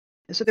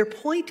And so they're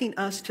pointing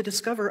us to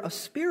discover a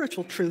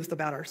spiritual truth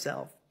about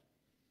ourselves.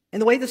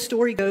 And the way the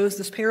story goes,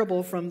 this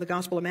parable from the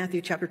Gospel of Matthew,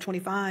 chapter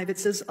 25, it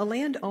says, a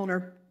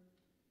landowner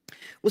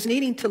was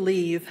needing to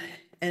leave,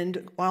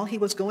 and while he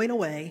was going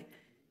away,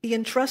 he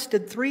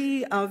entrusted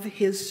 3 of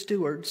his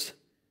stewards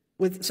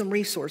with some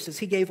resources.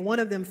 He gave one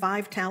of them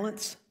 5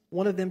 talents,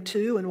 one of them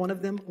 2, and one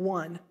of them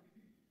 1,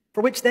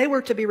 for which they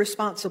were to be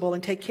responsible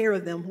and take care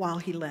of them while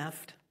he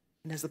left.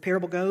 And as the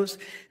parable goes,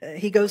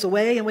 he goes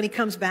away, and when he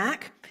comes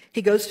back,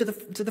 he goes to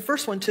the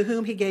first one to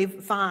whom he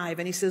gave 5,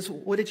 and he says,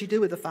 what did you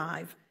do with the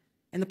 5?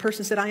 And the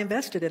person said, I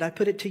invested it. I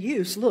put it to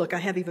use. Look, I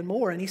have even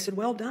more. And he said,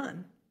 well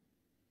done.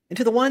 And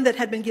to the one that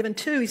had been given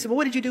 2, he said, well,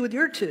 what did you do with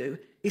your 2?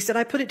 He said,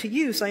 I put it to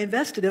use. I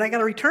invested it. I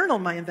got a return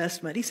on my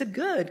investment. He said,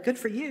 good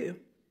for you.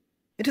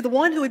 And to the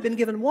one who had been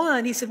given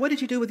 1, he said, what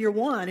did you do with your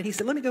 1? And he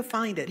said, let me go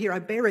find it. Here, I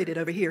buried it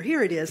over here.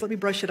 Here it is. Let me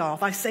brush it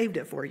off. I saved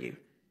it for you.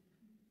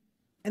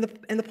 And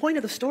the point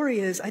of the story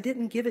is, I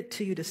didn't give it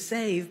to you to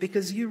save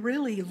because you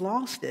really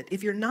lost it.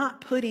 If you're not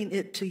putting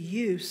it to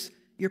use,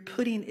 you're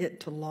putting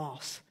it to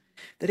loss.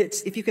 That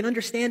if you can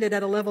understand it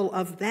at a level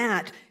of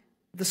that,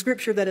 the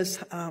scripture that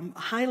is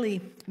highly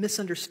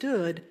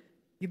misunderstood,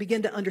 you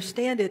begin to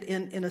understand it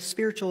in a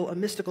spiritual, a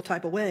mystical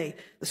type of way.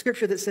 The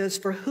scripture that says,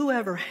 for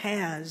whoever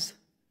has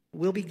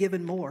will be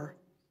given more.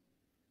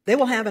 They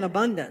will have an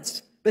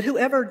abundance. But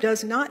whoever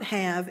does not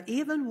have,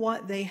 even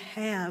what they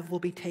have will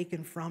be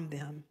taken from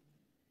them.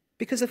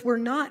 Because if we're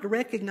not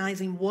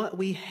recognizing what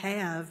we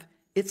have,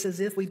 it's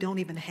as if we don't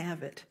even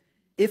have it.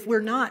 If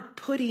we're not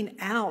putting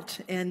out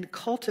and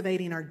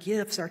cultivating our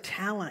gifts, our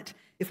talent,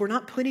 if we're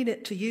not putting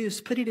it to use,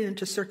 putting it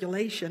into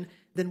circulation,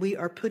 then we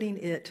are putting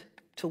it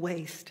to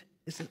waste.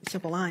 It's a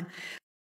simple line.